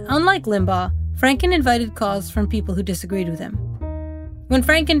 And unlike Limbaugh, Franken invited calls from people who disagreed with him. When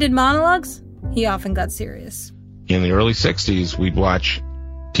Franken did monologues, he often got serious. In the early 60s, we'd watch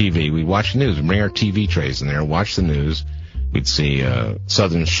TV. We'd watch the news. We'd bring our TV trays in there, watch the news. We'd see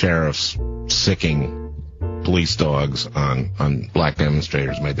Southern sheriffs sicking police dogs on black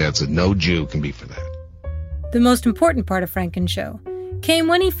demonstrators. My dad said, no Jew can be for that. The most important part of Franken's show came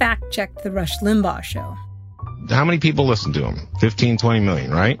when he fact-checked the Rush Limbaugh show. How many people listen to him? 15, 20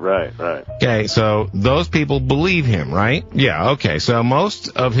 million, right? Right. Okay, so those people believe him, right? Yeah, okay. So most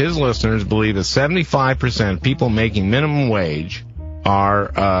of his listeners believe that 75% of people making minimum wage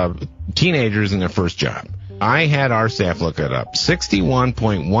are teenagers in their first job. I had our staff look it up.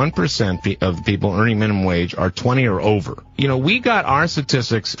 61.1% of the people earning minimum wage are 20 or over. You know, we got our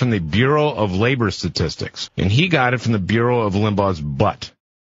statistics from the Bureau of Labor Statistics, and he got it from the Bureau of Limbaugh's butt.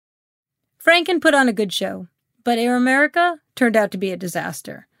 Franken put on a good show, but Air America turned out to be a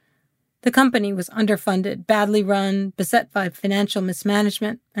disaster. The company was underfunded, badly run, beset by financial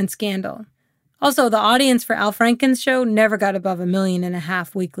mismanagement and scandal. Also, the audience for Al Franken's show never got above 1.5 million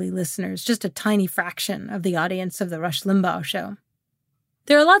weekly listeners, just a tiny fraction of the audience of the Rush Limbaugh show.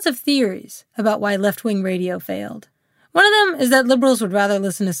 There are lots of theories about why left-wing radio failed. One of them is that liberals would rather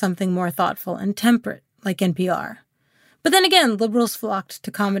listen to something more thoughtful and temperate, like NPR. But then again, liberals flocked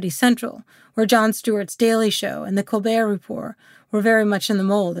to Comedy Central, where Jon Stewart's Daily Show and The Colbert Report were very much in the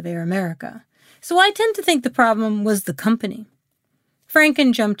mold of Air America. So I tend to think the problem was the company.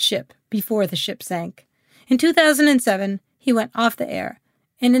 Franken jumped ship before the ship sank. In 2007, he went off the air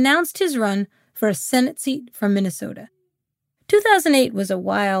and announced his run for a Senate seat from Minnesota. 2008 was a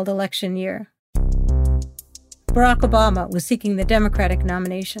wild election year. Barack Obama was seeking the Democratic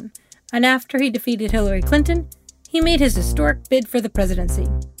nomination, and after he defeated Hillary Clinton, he made his historic bid for the presidency.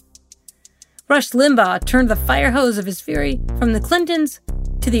 Rush Limbaugh turned the fire hose of his fury from the Clintons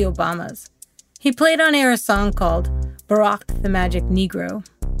to the Obamas. He played on air a song called Barack the Magic Negro.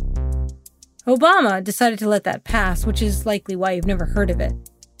 Obama decided to let that pass, which is likely why you've never heard of it.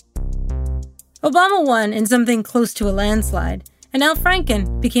 Obama won in something close to a landslide, and Al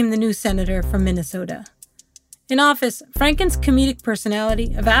Franken became the new senator from Minnesota. In office, Franken's comedic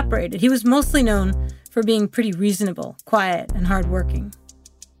personality evaporated. He was mostly known for being pretty reasonable, quiet, and hardworking.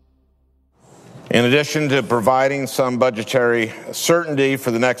 In addition to providing some budgetary certainty for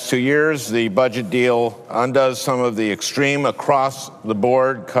the next 2 years, the budget deal undoes some of the extreme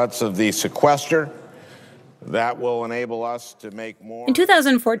across-the-board cuts of the sequester. That will enable us to make more. In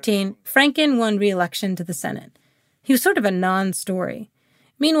 2014, Franken won re-election to the Senate. He was sort of a non-story.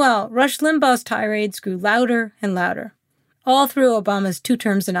 Meanwhile, Rush Limbaugh's tirades grew louder and louder. All through Obama's 2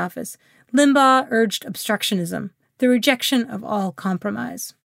 terms in office, Limbaugh urged obstructionism, the rejection of all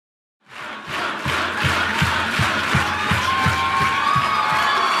compromise.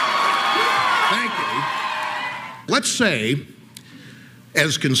 Thank you. Let's say,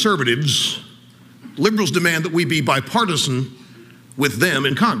 as conservatives, liberals demand that we be bipartisan with them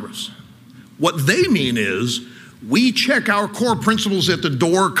in Congress. What they mean is we check our core principles at the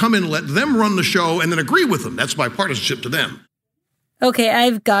door, come in, let them run the show, and then agree with them. That's bipartisanship to them. Okay,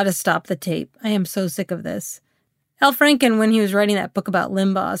 I've got to stop the tape. I am so sick of this. Al Franken, when he was writing that book about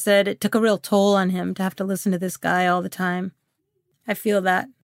Limbaugh, said it took a real toll on him to have to listen to this guy all the time. I feel that.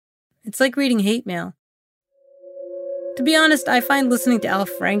 It's like reading hate mail. To be honest, I find listening to Al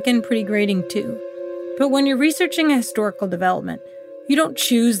Franken pretty grating too. But when you're researching a historical development, you don't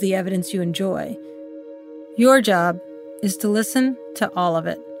choose the evidence you enjoy. Your job is to listen to all of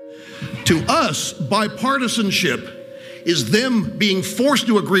it. To us, bipartisanship is them being forced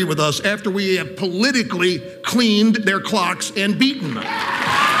to agree with us after we have politically cleaned their clocks and beaten them.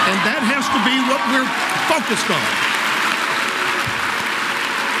 And that has to be what we're focused on.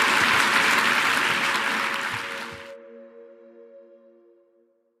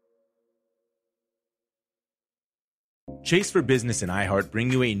 Chase for Business and iHeart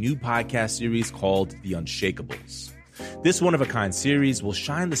bring you a new podcast series called The Unshakables. This one-of-a-kind series will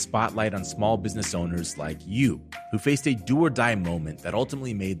shine the spotlight on small business owners like you, who faced a do-or-die moment that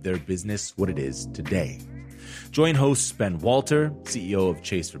ultimately made their business what it is today. Join hosts Ben Walter, CEO of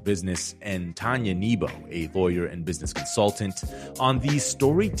Chase for Business, and Tanya Nebo, a lawyer and business consultant, on these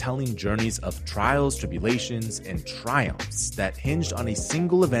storytelling journeys of trials, tribulations, and triumphs that hinged on a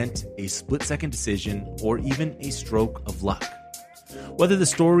single event, a split-second decision, or even a stroke of luck. Whether the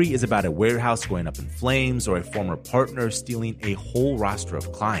story is about a warehouse going up in flames or a former partner stealing a whole roster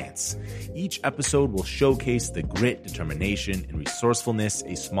of clients, each episode will showcase the grit, determination, and resourcefulness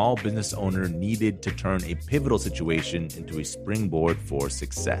a small business owner needed to turn a pivotal situation into a springboard for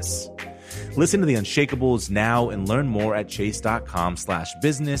success. Listen to The Unshakables now and learn more at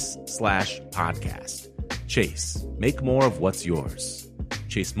chase.com/business/podcast. Chase, make more of what's yours.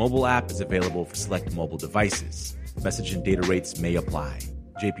 Chase mobile app is available for select mobile devices. Message and data rates may apply.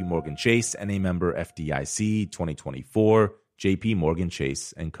 JP Morgan Chase, NA member FDIC, 2024, JP Morgan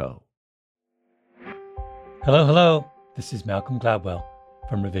Chase & Co. Hello. This is Malcolm Gladwell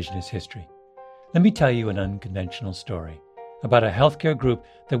from Revisionist History. Let me tell you an unconventional story about a healthcare group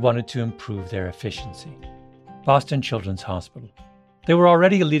that wanted to improve their efficiency. Boston Children's Hospital. They were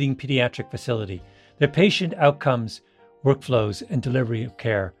already a leading pediatric facility. Their patient outcomes, workflows, and delivery of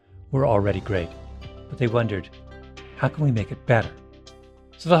care were already great. But they wondered, how can we make it better?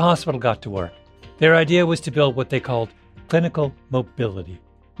 So the hospital got to work. Their idea was to build what they called clinical mobility,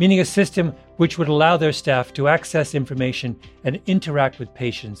 meaning a system which would allow their staff to access information and interact with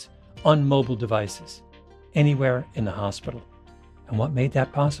patients on mobile devices, anywhere in the hospital. And what made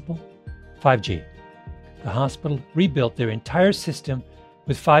that possible? 5G. The hospital rebuilt their entire system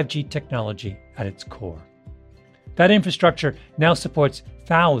with 5G technology at its core. That infrastructure now supports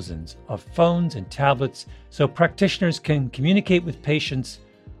thousands of phones and tablets so practitioners can communicate with patients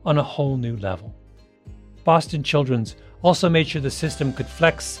on a whole new level. Boston Children's also made sure the system could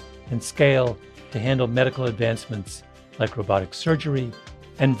flex and scale to handle medical advancements like robotic surgery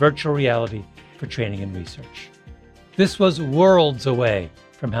and virtual reality for training and research. This was worlds away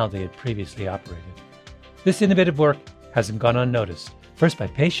from how they had previously operated. This innovative work hasn't gone unnoticed, first by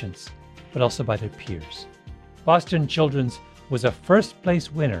patients, but also by their peers. Boston Children's was a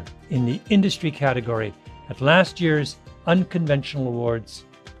first-place winner in the industry category at last year's Unconventional Awards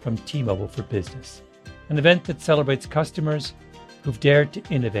from T-Mobile for Business, an event that celebrates customers who've dared to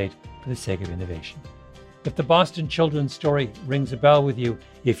innovate for the sake of innovation. If the Boston Children's story rings a bell with you,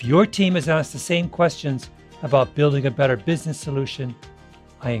 if your team has asked the same questions about building a better business solution,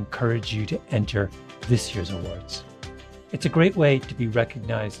 I encourage you to enter this year's awards. It's a great way to be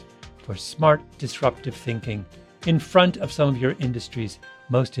recognized for smart, disruptive thinking in front of some of your industry's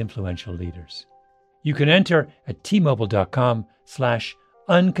most influential leaders. You can enter at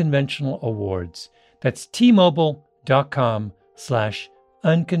tmobile.com/unconventional awards. That's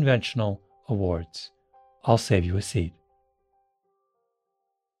tmobile.com/unconventional awards. I'll save you a seat.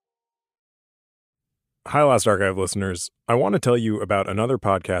 Hi, Last Archive listeners. I want to tell you about another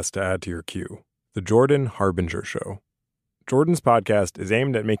podcast to add to your queue, The Jordan Harbinger Show. Jordan's podcast is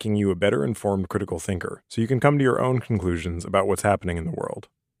aimed at making you a better informed critical thinker, so you can come to your own conclusions about what's happening in the world.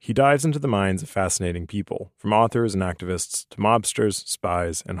 He dives into the minds of fascinating people, from authors and activists to mobsters,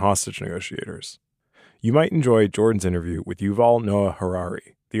 spies, and hostage negotiators. You might enjoy Jordan's interview with Yuval Noah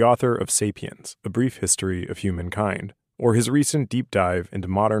Harari, the author of Sapiens, A Brief History of Humankind, or his recent deep dive into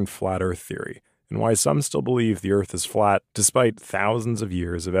modern flat Earth theory and why some still believe the Earth is flat despite thousands of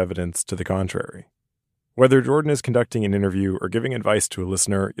years of evidence to the contrary. Whether Jordan is conducting an interview or giving advice to a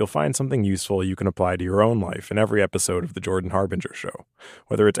listener, you'll find something useful you can apply to your own life in every episode of The Jordan Harbinger Show,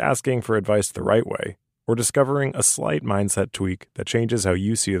 whether it's asking for advice the right way or discovering a slight mindset tweak that changes how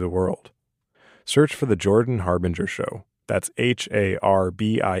you see the world. Search for The Jordan Harbinger Show. That's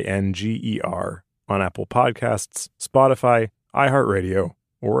HARBINGER on Apple Podcasts, Spotify, iHeartRadio,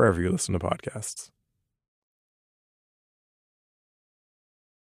 or wherever you listen to podcasts.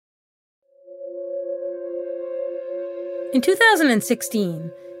 In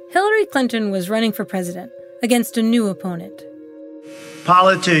 2016, Hillary Clinton was running for president against a new opponent.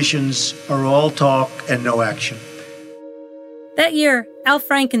 Politicians are all talk and no action. That year, Al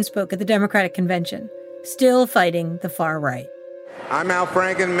Franken spoke at the Democratic Convention, still fighting the far right. I'm Al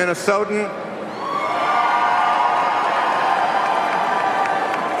Franken, Minnesotan,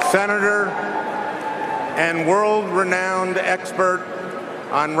 senator and world-renowned expert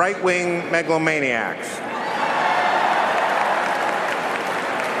on right-wing megalomaniacs.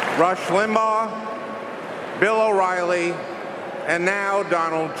 Rush Limbaugh, Bill O'Reilly, and now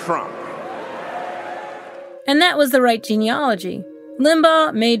Donald Trump. And that was the right genealogy.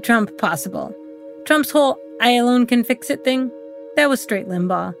 Limbaugh made Trump possible. Trump's whole I alone can fix it thing, that was straight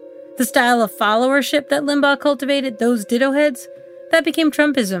Limbaugh. The style of followership that Limbaugh cultivated, those ditto heads, that became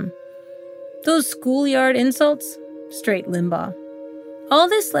Trumpism. Those schoolyard insults, straight Limbaugh. All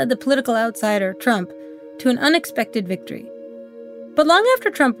this led the political outsider, Trump, to an unexpected victory. But long after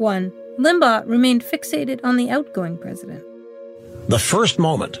Trump won, Limbaugh remained fixated on the outgoing president. The first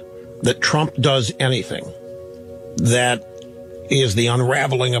moment that Trump does anything that is the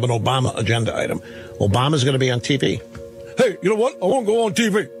unraveling of an Obama agenda item, Obama's going to be on TV. Hey, you know what? I won't go on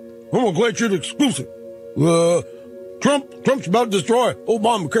TV. I'm going to grant you the exclusive. Trump's about to destroy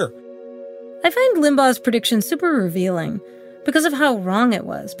Obamacare. I find Limbaugh's prediction super revealing because of how wrong it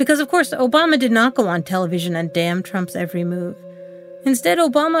was. Because, of course, Obama did not go on television and damn Trump's every move. Instead,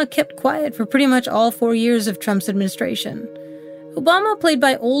 Obama kept quiet for pretty much all 4 years of Trump's administration. Obama played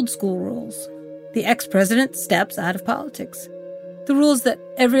by old-school rules. The ex-president steps out of politics. The rules that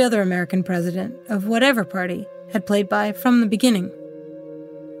every other American president of whatever party had played by from the beginning.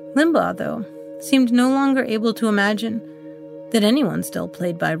 Limbaugh, though, seemed no longer able to imagine that anyone still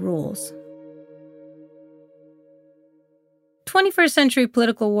played by rules. 21st century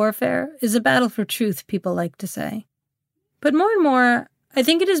political warfare is a battle for truth, people like to say. But more and more, I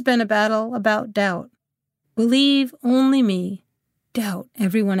think it has been a battle about doubt. Believe only me, doubt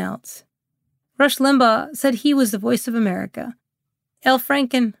everyone else. Rush Limbaugh said he was the voice of America. Al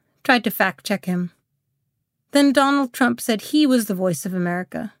Franken tried to fact-check him. Then Donald Trump said he was the voice of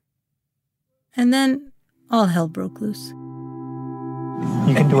America. And then all hell broke loose.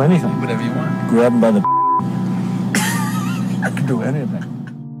 You can do anything. Whatever you want. Grab him by the I can do anything.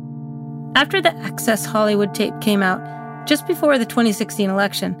 After the Access Hollywood tape came out, just before the 2016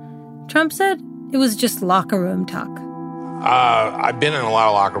 election, Trump said it was just locker room talk. I've been in a lot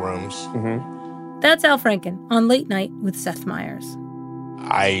of locker rooms. That's Al Franken on Late Night with Seth Meyers.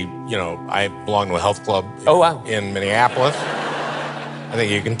 I belong to a health club in Minneapolis. I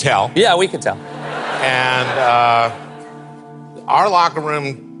think you can tell. Yeah, we can tell. And our locker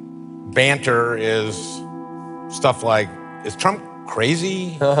room banter is stuff like, is Trump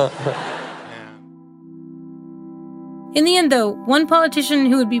crazy? In the end, though, one politician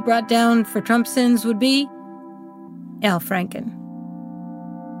who would be brought down for Trump's sins would be Al Franken.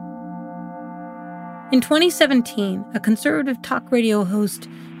 In 2017, a conservative talk radio host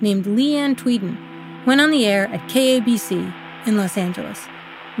named Leanne Tweeden went on the air at KABC in Los Angeles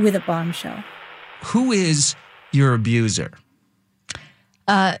with a bombshell. Who is your abuser?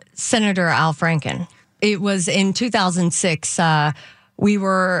 Senator Al Franken. It was in 2006. We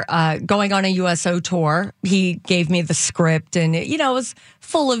were going on a USO tour. He gave me the script, and it was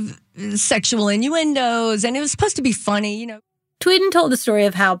full of sexual innuendos, and it was supposed to be funny, Tweeden told the story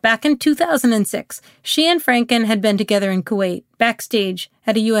of how, back in 2006, she and Franken had been together in Kuwait, backstage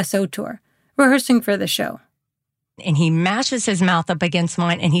at a USO tour, rehearsing for the show. And he mashes his mouth up against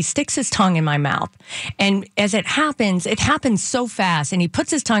mine, and he sticks his tongue in my mouth. And as it happens so fast, and he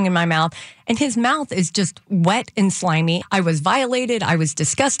puts his tongue in my mouth, and his mouth is just wet and slimy. I was violated. I was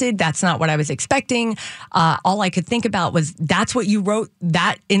disgusted. That's not what I was expecting. All I could think about was, that's what you wrote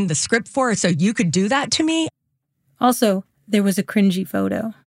that in the script for, so you could do that to me? Also, there was a cringy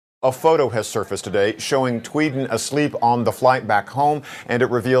photo. A photo has surfaced today showing Tweeden asleep on the flight back home, and it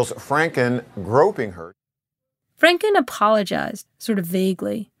reveals Franken groping her. Franken apologized, sort of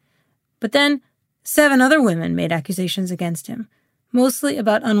vaguely. But then 7 other women made accusations against him, mostly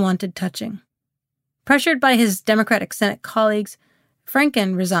about unwanted touching. Pressured by his Democratic Senate colleagues,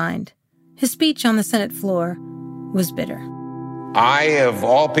 Franken resigned. His speech on the Senate floor was bitter. I, of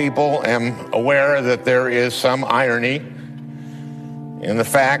all people, am aware that there is some irony in the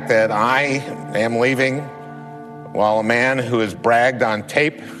fact that I am leaving while a man who has bragged on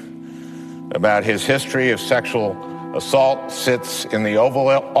tape about his history of sexual assault sits in the Oval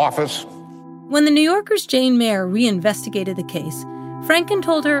Office. When the New Yorker's Jane Mayer reinvestigated the case, Franken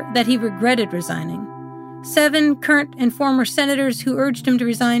told her that he regretted resigning. 7 current and former senators who urged him to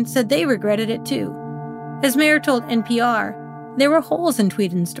resign said they regretted it too. As Mayer told NPR, there were holes in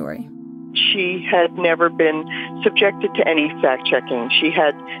Tweeden's story. She had never been subjected to any fact-checking. She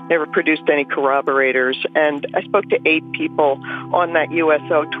had never produced any corroborators. And I spoke to 8 people on that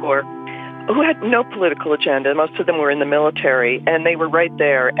USO tour who had no political agenda. Most of them were in the military, and they were right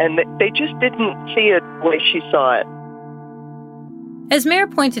there. And they just didn't see it the way she saw it. As Mayer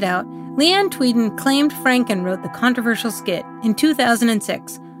pointed out, Leanne Tweeden claimed Franken wrote the controversial skit in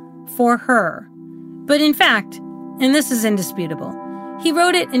 2006 for her. But in fact, and this is indisputable, he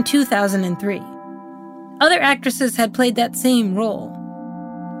wrote it in 2003. Other actresses had played that same role.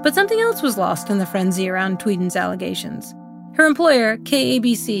 But something else was lost in the frenzy around Tweeden's allegations. Her employer,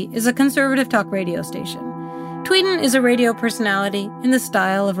 KABC, is a conservative talk radio station. Tweeden is a radio personality in the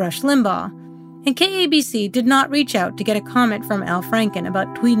style of Rush Limbaugh, and KABC did not reach out to get a comment from Al Franken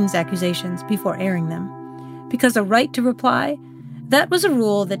about Tweeden's accusations before airing them. Because a right to reply, that was a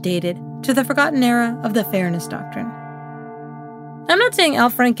rule that dated to the forgotten era of the Fairness Doctrine. I'm not saying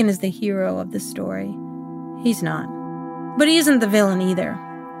Al Franken is the hero of this story. He's not. But he isn't the villain either.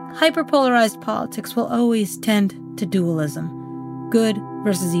 Hyperpolarized politics will always tend to dualism, good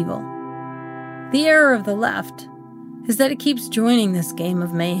versus evil. The error of the left is that it keeps joining this game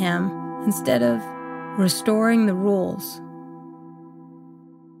of mayhem instead of restoring the rules.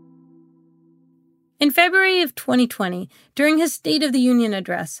 In February of 2020, during his State of the Union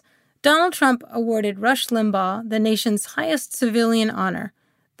address, Donald Trump awarded Rush Limbaugh the nation's highest civilian honor,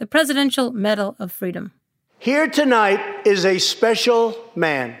 the Presidential Medal of Freedom. Here tonight is a special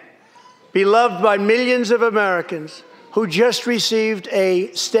man, beloved by millions of Americans, who just received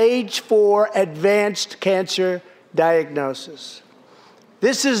a stage 4 advanced cancer diagnosis.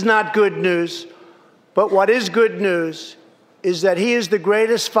 This is not good news, but what is good news is that he is the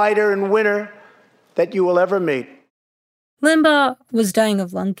greatest fighter and winner that you will ever meet. Limbaugh was dying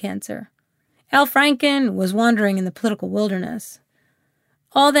of lung cancer. Al Franken was wandering in the political wilderness.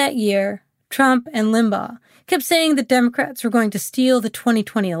 All that year, Trump and Limbaugh kept saying that Democrats were going to steal the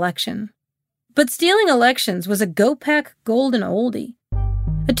 2020 election. But stealing elections was a go-pack golden oldie,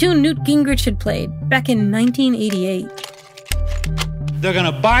 a tune Newt Gingrich had played back in 1988. They're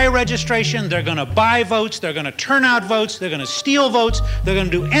going to buy registration, they're going to buy votes, they're going to turn out votes, they're going to steal votes, they're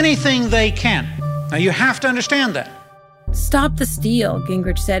going to do anything they can. Now, you have to understand that. Stop the steal,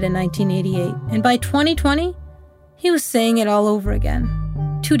 Gingrich said in 1988, and by 2020, he was saying it all over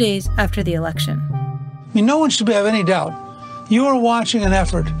again, 2 days after the election. I mean, no one should have any doubt. You are watching an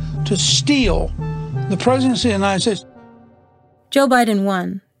effort to steal the presidency of the United States. Joe Biden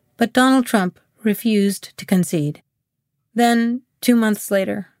won, but Donald Trump refused to concede. Then, 2 months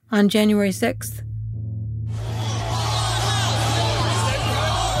later, on January 6th,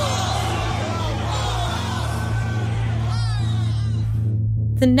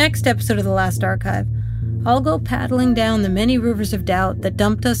 The next episode of The Last Archive, I'll go paddling down the many rivers of doubt that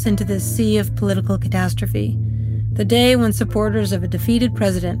dumped us into this sea of political catastrophe. The day when supporters of a defeated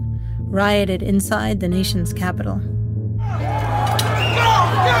president rioted inside the nation's capital.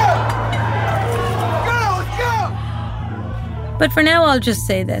 But for now, I'll just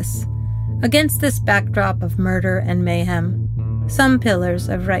say this. Against this backdrop of murder and mayhem, some pillars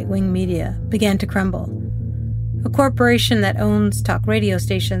of right-wing media began to crumble. A corporation that owns talk radio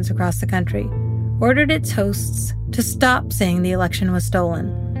stations across the country ordered its hosts to stop saying the election was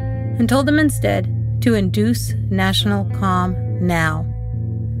stolen and told them instead to induce national calm now.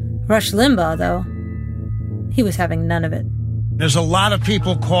 Rush Limbaugh, though, he was having none of it. There's a lot of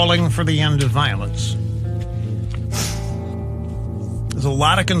people calling for the end of violence. There's a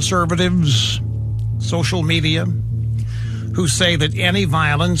lot of conservatives, social media, who say that any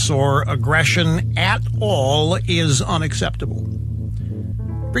violence or aggression at all is unacceptable,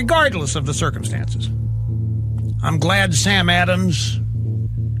 regardless of the circumstances. I'm glad Sam Adams,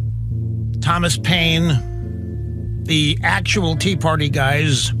 Thomas Paine, the actual Tea Party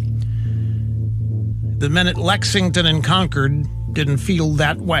guys, the men at Lexington and Concord didn't feel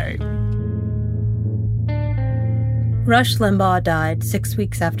that way. Rush Limbaugh died 6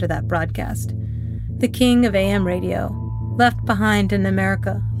 weeks after that broadcast. The king of AM radio, left behind an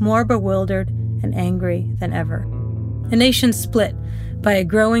America more bewildered and angry than ever. A nation split by a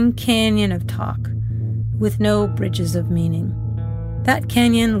growing canyon of talk, with no bridges of meaning. That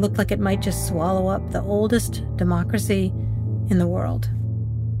canyon looked like it might just swallow up the oldest democracy in the world.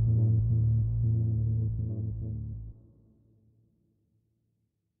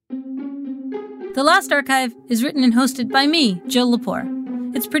 The Last Archive is written and hosted by me, Jill Lepore.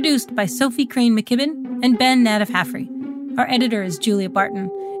 It's produced by Sophie Crane McKibben and Ben Nadif-Haffrey. Our editor is Julia Barton,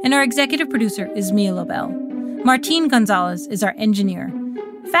 and our executive producer is Mia Lobel. Martine Gonzalez is our engineer.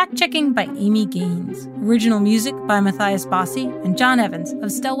 Fact-checking by Amy Gaines. Original music by Matthias Bossi and John Evans of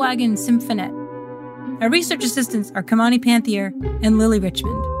Stellwagen Symphonette. Our research assistants are Kamani Panthier and Lily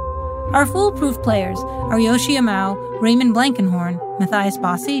Richmond. Our foolproof players are Yoshi Amau, Raymond Blankenhorn, Matthias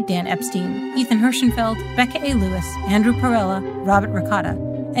Bossi, Dan Epstein, Ethan Hirschenfeld, Becca A. Lewis, Andrew Perella, Robert Ricotta,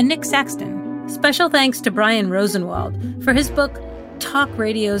 and Nick Saxton. Special thanks to Brian Rosenwald for his book, Talk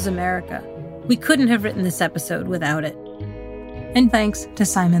Radio's America. We couldn't have written this episode without it. And thanks to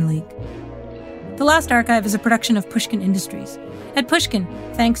Simon Leek. The Last Archive is a production of Pushkin Industries. At Pushkin,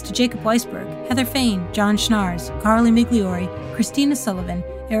 thanks to Jacob Weisberg, Heather Fain, John Schnars, Carly Migliori, Christina Sullivan,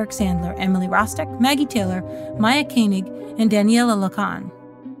 Eric Sandler, Emily Rostek, Maggie Taylor, Maya Koenig, and Daniela Lacan.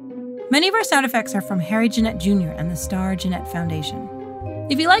 Many of our sound effects are from Harry Jeanette Jr. and the Star Jeanette Foundation.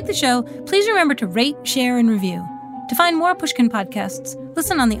 If you like the show, please remember to rate, share, and review. To find more Pushkin podcasts,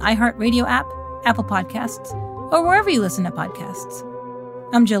 listen on the iHeartRadio app, Apple Podcasts, or wherever you listen to podcasts.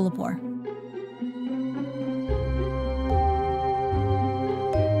 I'm Jill Lepore.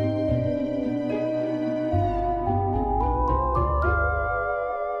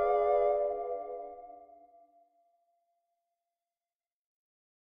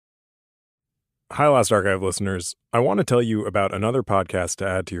 Hi, Last Archive listeners. I want to tell you about another podcast to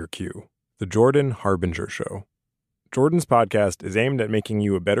add to your queue, The Jordan Harbinger Show. Jordan's podcast is aimed at making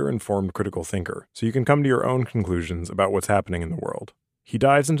you a better informed critical thinker, so you can come to your own conclusions about what's happening in the world. He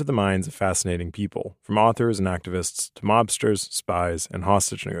dives into the minds of fascinating people, from authors and activists to mobsters, spies, and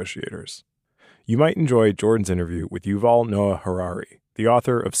hostage negotiators. You might enjoy Jordan's interview with Yuval Noah Harari, the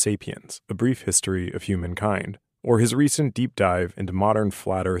author of Sapiens, A Brief History of Humankind, or his recent deep dive into modern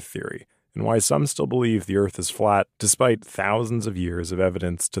flat Earth theory, and why some still believe the Earth is flat despite thousands of years of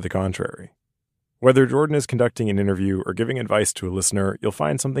evidence to the contrary. Whether Jordan is conducting an interview or giving advice to a listener, you'll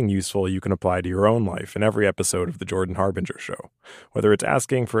find something useful you can apply to your own life in every episode of The Jordan Harbinger Show, whether it's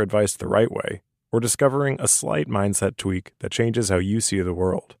asking for advice the right way or discovering a slight mindset tweak that changes how you see the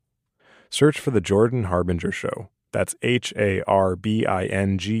world. Search for The Jordan Harbinger Show. That's HARBINGER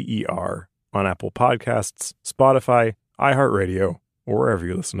on Apple Podcasts, Spotify, iHeartRadio, or wherever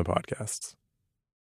you listen to podcasts.